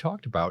you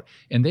talked about,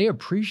 and they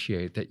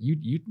appreciate that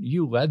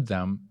you led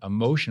them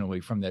emotionally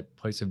from that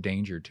place of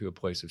danger to a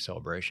place of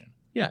celebration.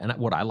 Yeah, and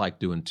what I like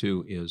doing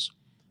too is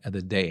at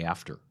the day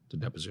after the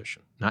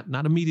deposition,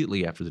 not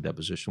immediately after the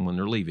deposition when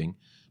they're leaving,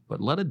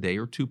 but let a day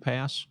or two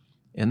pass,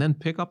 and then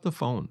pick up the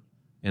phone,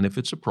 and if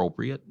it's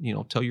appropriate,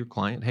 tell your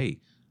client, hey,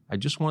 I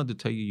just wanted to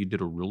tell you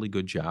did a really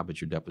good job at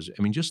your deposition.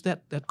 I mean, just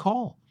that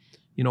call,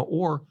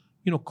 or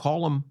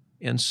call them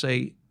and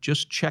say,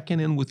 just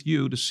checking in with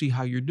you to see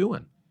how you're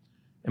doing.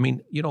 I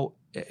mean,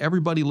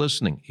 everybody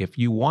listening, if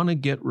you want to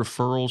get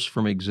referrals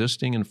from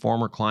existing and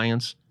former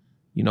clients,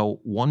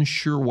 one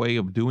sure way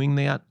of doing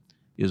that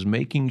is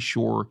making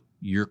sure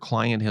your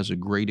client has a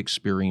great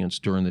experience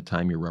during the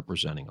time you're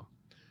representing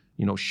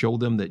them. Show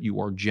them that you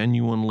are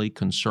genuinely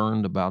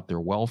concerned about their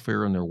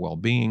welfare and their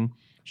well-being.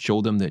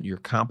 Show them that you're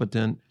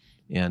competent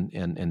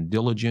and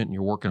diligent, and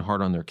you're working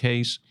hard on their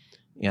case.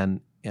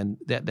 And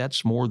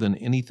that's more than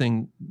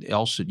anything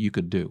else that you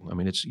could do. I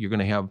mean, you're going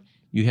to have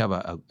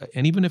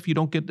and even if you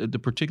don't get the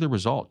particular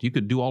result, you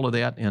could do all of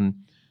that and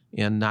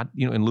not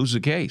and lose the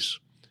case.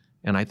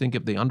 And I think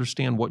if they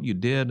understand what you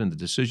did and the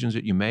decisions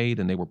that you made,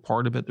 and they were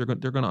part of it, they're going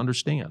to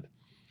understand.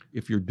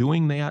 If you're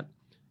doing that,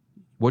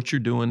 what you're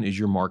doing is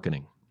you're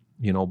marketing.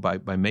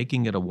 By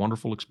making it a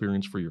wonderful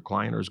experience for your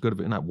client, or as good of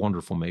it, not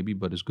wonderful maybe,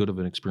 but as good of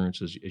an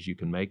experience as you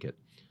can make it.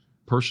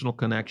 Personal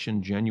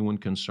connection, genuine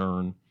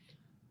concern.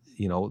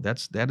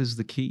 That is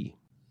the key.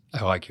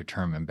 I like your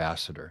term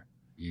ambassador.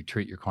 You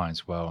treat your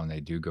clients well, and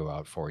they do go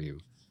out for you.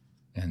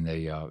 And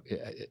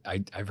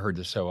I've heard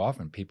this so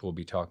often. People will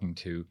be talking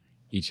to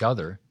each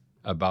other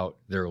about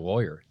their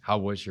lawyer. How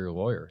was your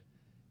lawyer?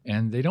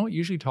 And they don't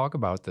usually talk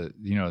about the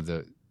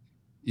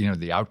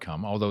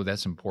outcome, although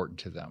that's important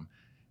to them.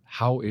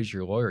 How is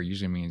your lawyer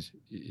usually means,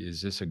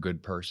 is this a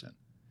good person?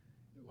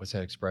 What's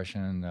that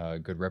expression?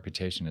 Good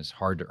reputation is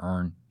hard to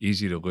earn,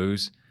 easy to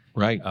lose.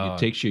 Right. It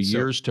takes you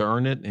years to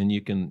earn it, and you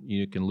can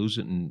lose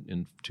it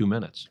in 2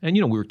 minutes. And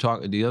we were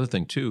talking. The other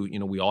thing too,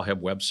 we all have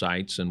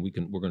websites, and we're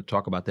going to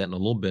talk about that in a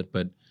little bit.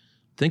 But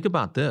think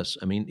about this.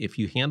 I mean, if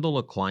you handle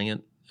a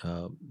client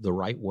the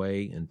right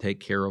way and take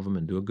care of them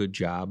and do a good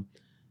job,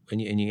 and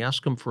you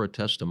ask them for a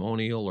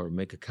testimonial or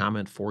make a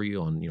comment for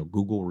you on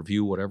Google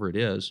review, whatever it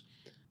is,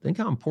 think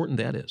how important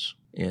that is.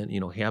 And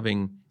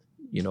having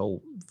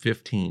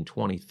 15,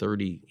 20,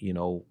 30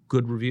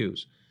 good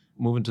reviews.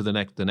 Moving to the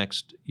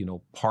next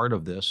part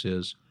of this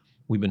is,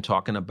 we've been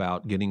talking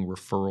about getting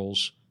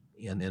referrals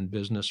and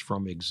business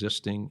from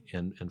existing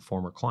and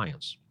former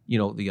clients.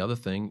 The other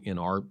thing in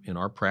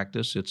our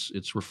practice,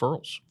 it's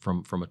referrals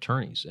from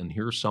attorneys. And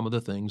here are some of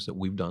the things that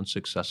we've done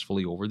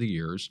successfully over the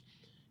years.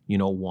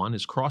 One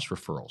is cross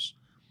referrals.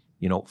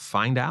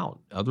 Find out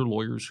other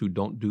lawyers who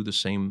don't do the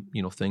same,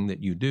 thing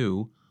that you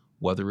do,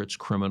 whether it's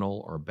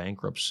criminal or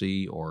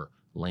bankruptcy or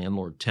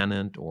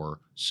landlord-tenant or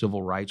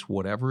civil rights,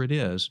 whatever it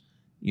is,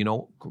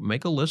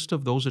 make a list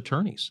of those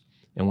attorneys.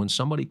 And when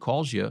somebody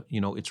calls you,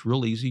 it's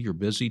real easy. You're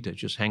busy to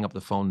just hang up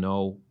the phone,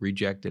 no,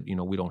 reject it.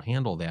 We don't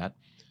handle that.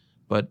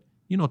 But,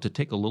 to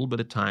take a little bit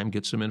of time,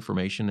 get some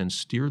information and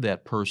steer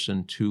that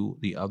person to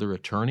the other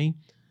attorney,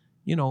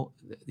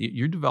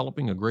 you're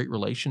developing a great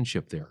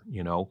relationship there.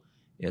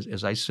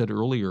 As I said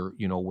earlier,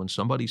 when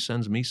somebody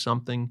sends me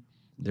something,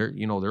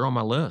 they're on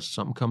my list.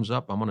 Something comes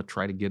up, I'm going to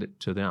try to get it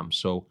to them.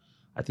 So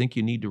I think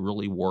you need to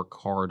really work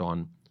hard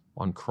on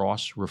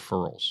cross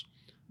referrals.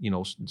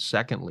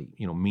 Secondly,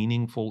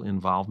 meaningful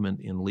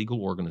involvement in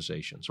legal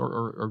organizations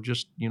or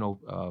just,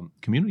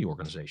 community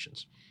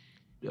organizations,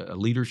 a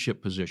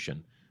leadership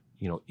position,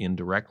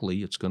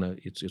 indirectly, it's going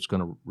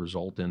to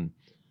result in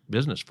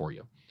business for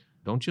you.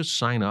 Don't just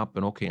sign up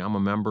and, okay, I'm a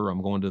member,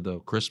 I'm going to the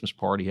Christmas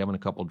party, having a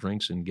couple of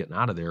drinks and getting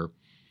out of there.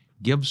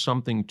 Give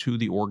something to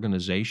the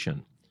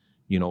organization,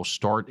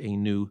 start a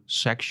new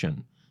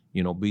section,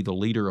 be the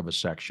leader of a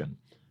section.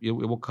 It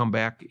will come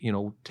back,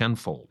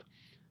 tenfold.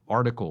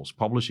 Articles,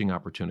 publishing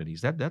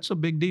opportunities, that's a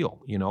big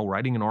deal.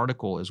 Writing an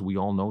article, as we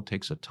all know,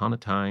 takes a ton of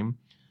time.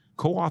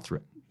 Co-author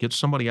it. Get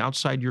somebody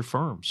outside your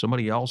firm,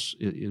 somebody else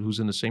who's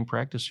in the same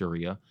practice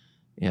area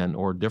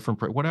or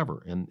different,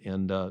 whatever,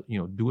 and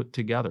do it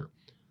together.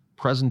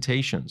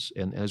 Presentations,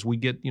 and as we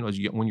get,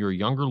 when you're a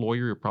younger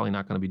lawyer, you're probably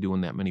not going to be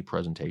doing that many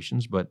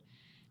presentations, but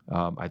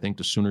I think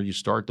the sooner you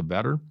start, the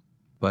better.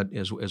 But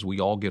as we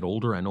all get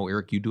older, I know,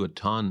 Eric, you do a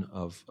ton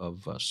of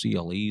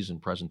CLEs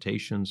and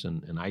presentations,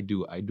 and I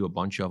do a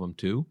bunch of them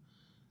too.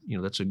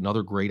 That's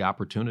another great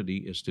opportunity,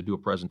 is to do a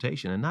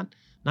presentation, and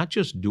not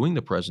just doing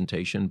the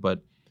presentation,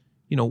 but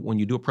when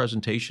you do a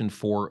presentation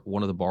for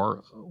one of the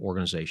bar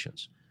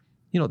organizations,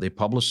 they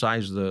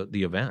publicize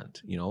the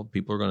event.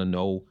 People are going to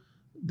know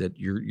that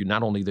you're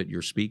not only that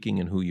you're speaking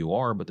and who you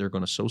are, but they're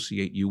going to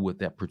associate you with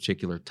that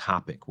particular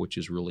topic, which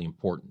is really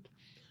important.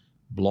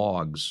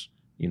 Blogs,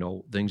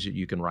 things that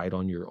you can write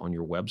on your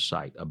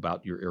website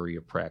about your area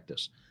of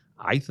practice.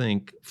 I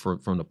think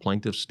from the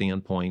plaintiff's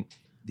standpoint,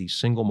 the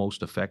single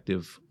most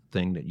effective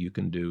thing that you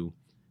can do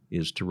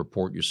is to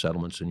report your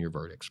settlements and your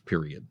verdicts,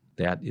 period.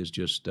 That is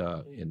just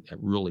a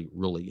really,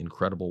 really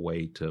incredible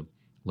way to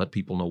let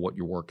people know what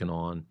you're working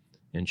on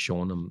and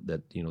showing them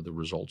that, the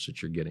results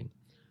that you're getting.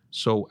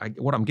 So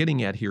what I'm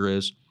getting at here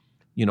is,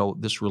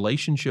 this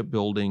relationship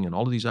building and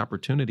all of these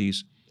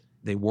opportunities,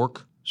 they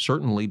work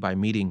certainly by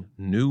meeting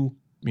new,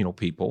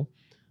 people,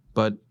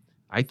 but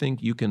I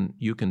think you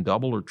can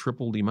double or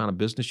triple the amount of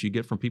business you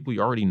get from people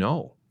you already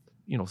know.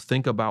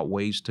 Think about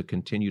ways to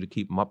continue to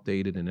keep them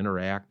updated and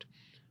interact.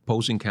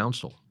 Opposing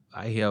counsel.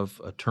 I have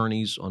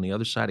attorneys on the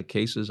other side of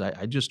cases.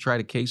 I just tried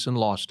a case and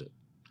lost it.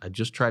 And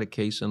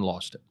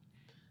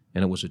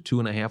it was a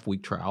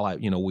 2.5-week trial.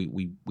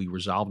 We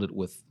resolved it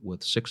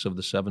with 6 of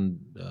the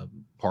 7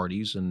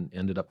 parties and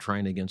ended up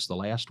trying against the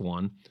last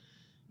one.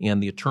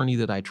 And the attorney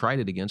that I tried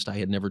it against, I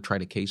had never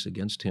tried a case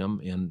against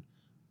him, and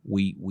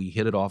we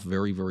hit it off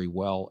very, very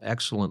well.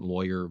 Excellent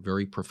lawyer,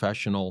 very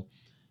professional,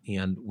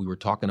 and we were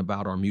talking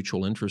about our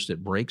mutual interest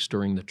at breaks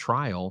during the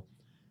trial.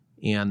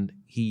 And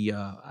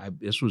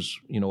this was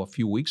a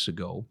few weeks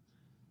ago,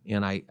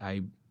 and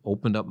I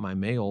opened up my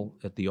mail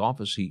at the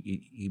office.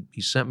 He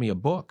sent me a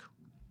book.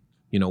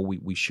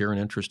 We share an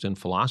interest in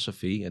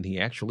philosophy, and he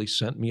actually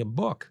sent me a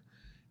book.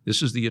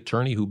 This is the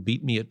attorney who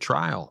beat me at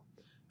trial,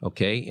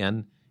 okay?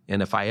 And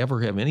if I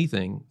ever have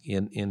anything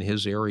in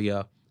his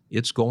area,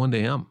 it's going to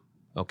him,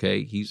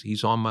 okay?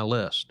 He's on my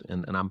list,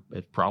 and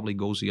it probably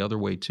goes the other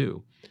way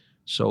too.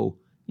 So,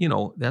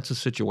 that's a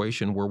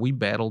situation where we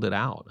battled it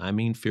out. I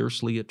mean,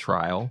 fiercely at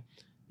trial,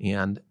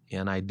 and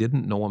I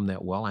didn't know him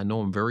that well. I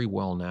know him very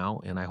well now,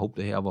 and I hope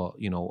to have a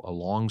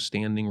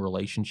long-standing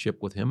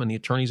relationship with him and the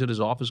attorneys at his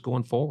office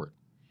going forward.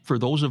 For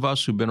those of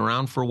us who've been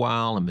around for a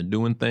while and been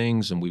doing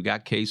things, and we've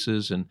got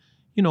cases, and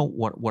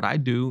what I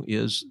do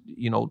is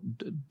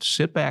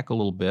sit back a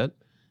little bit,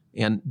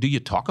 and do you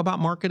talk about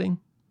marketing?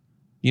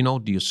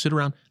 Do you sit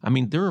around? I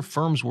mean, there are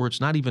firms where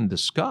it's not even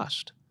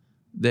discussed.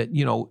 That,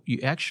 you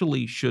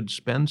actually should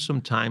spend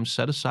some time,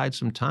 set aside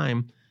some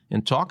time,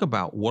 and talk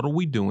about what are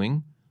we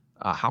doing,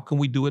 how can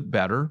we do it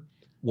better,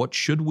 what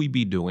should we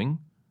be doing,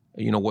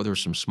 whether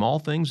some small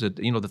things that,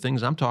 the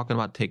things I'm talking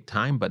about take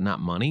time but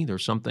not money.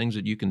 There's some things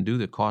that you can do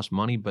that cost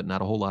money but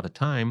not a whole lot of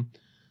time.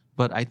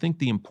 But I think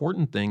the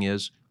important thing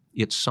is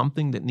it's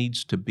something that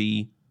needs to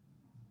be,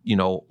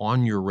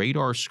 on your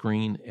radar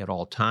screen at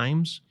all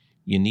times.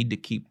 You need to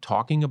keep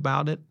talking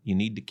about it. You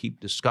need to keep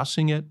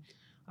discussing it.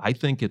 I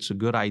think it's a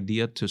good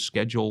idea to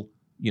schedule,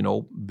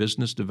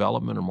 business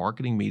development or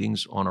marketing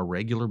meetings on a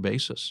regular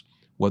basis,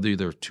 whether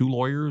they're 2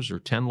 lawyers or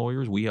 10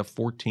 lawyers. We have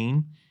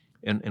 14,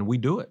 and we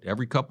do it.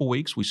 Every couple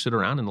weeks we sit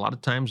around, and a lot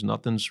of times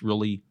nothing's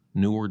really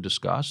new or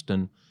discussed.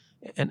 And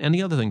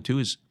the other thing, too,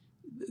 is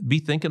be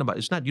thinking about,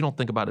 it's not, you don't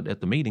think about it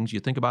at the meetings, you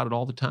think about it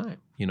all the time,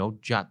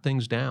 jot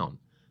things down.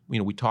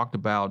 We talked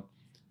about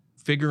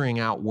figuring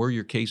out where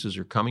your cases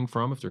are coming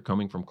from. If they're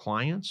coming from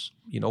clients,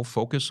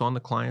 focus on the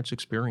client's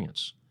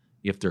experience.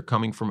 If they're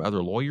coming from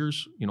other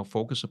lawyers,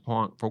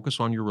 focus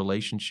on your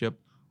relationship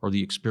or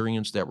the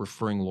experience that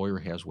referring lawyer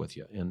has with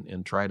you,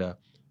 and try to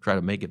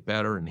make it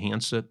better,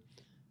 enhance it,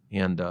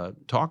 and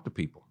talk to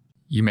people.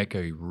 You make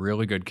a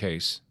really good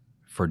case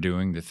for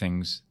doing the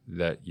things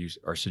that you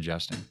are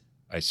suggesting.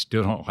 I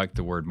still don't like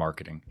the word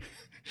marketing.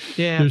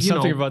 Yeah, there's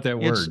something about that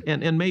word,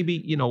 and maybe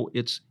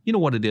it's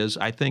what it is.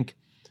 I think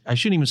I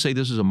shouldn't even say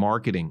this is a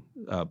marketing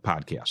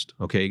podcast.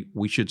 Okay,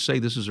 we should say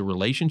this is a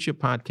relationship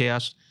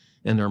podcast,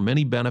 and there are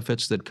many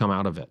benefits that come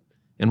out of it.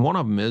 And one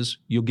of them is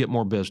you'll get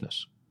more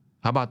business.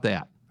 How about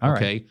that? All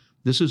okay, right.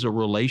 This is a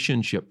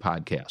relationship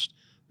podcast,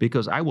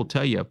 because I will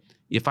tell you,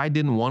 if I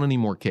didn't want any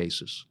more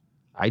cases,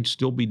 I'd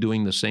still be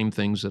doing the same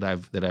things that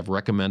I've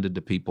recommended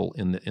to people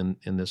in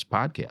this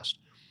podcast.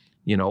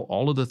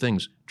 All of the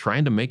things,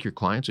 trying to make your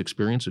clients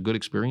experience a good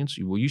experience.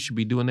 Well, you should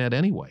be doing that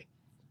anyway.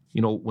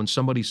 When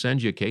somebody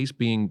sends you a case,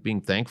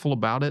 being thankful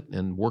about it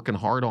and working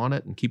hard on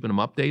it and keeping them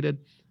updated.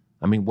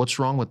 I mean, what's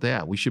wrong with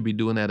that? We should be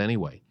doing that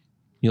anyway.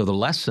 The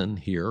lesson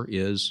here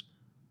is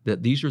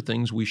that these are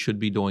things we should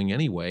be doing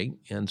anyway,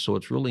 and so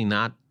it's really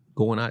not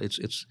going out.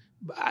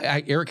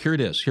 Erich, here it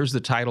is. Here's the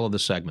title of the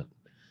segment.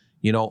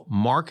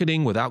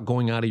 Marketing without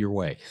going out of your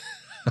way.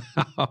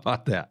 How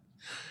about that?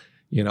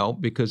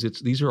 Because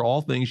these are all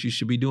things you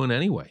should be doing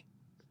anyway,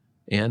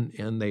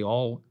 and they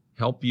all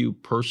help you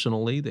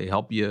personally. They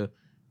help you,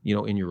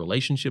 in your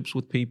relationships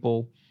with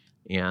people,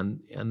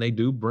 and they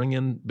do bring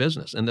in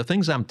business. And the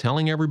things I'm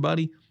telling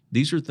everybody,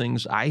 these are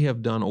things I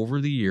have done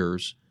over the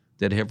years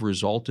that have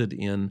resulted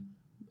in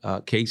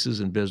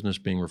cases and business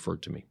being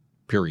referred to me,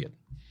 period.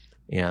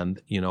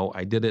 And,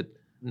 I did it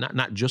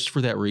not just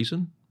for that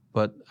reason,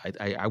 but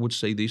I would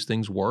say these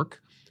things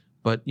work.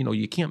 But,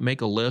 you can't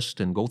make a list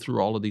and go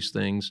through all of these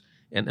things.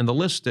 And the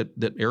list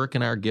that Erich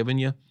and I are giving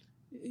you,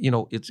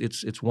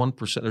 it's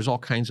 1%. There's all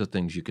kinds of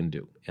things you can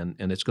do. And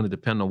it's going to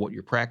depend on what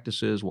your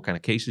practice is, what kind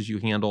of cases you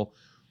handle.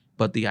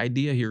 But the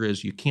idea here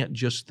is you can't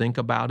just think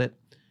about it.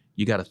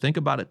 You got to think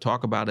about it,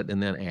 talk about it,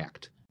 and then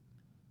act.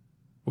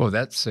 Well,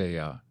 that's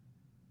a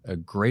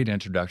great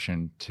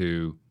introduction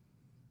to,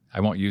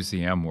 I won't use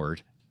the M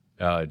word,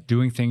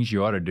 doing things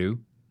you ought to do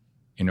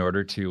in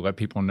order to let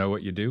people know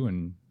what you do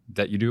and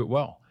that you do it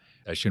well.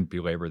 I shouldn't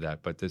belabor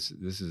that, but this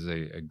is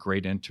a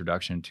great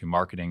introduction to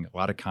marketing, a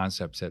lot of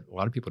concepts that a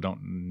lot of people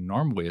don't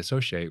normally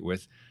associate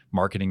with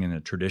marketing in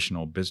a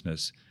traditional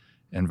business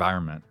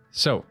environment.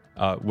 So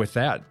with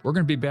that, we're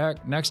going to be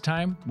back next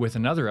time with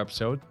another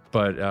episode,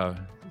 but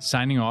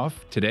signing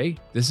off today,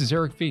 this is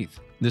Erich Feith.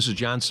 This is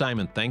John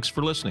Simon. Thanks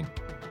for listening.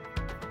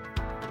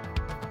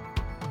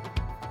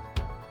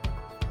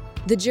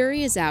 The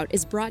Jury is Out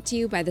is brought to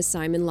you by the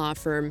Simon Law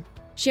Firm.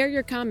 Share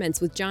your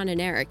comments with John and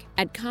Erich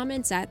at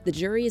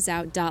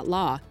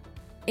comments@thejuryisout.law,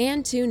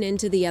 and tune in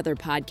to the other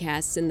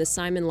podcasts in the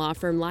Simon Law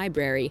Firm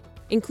library,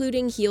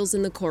 including Heels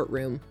in the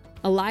Courtroom,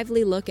 a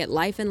lively look at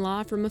life and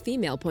law from a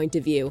female point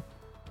of view,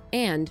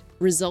 and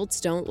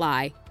Results Don't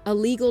Lie, a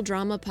legal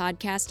drama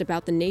podcast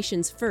about the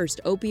nation's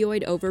first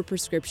opioid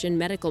overprescription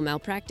medical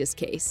malpractice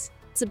case.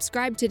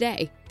 Subscribe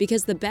today,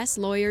 because the best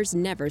lawyers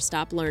never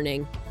stop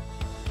learning.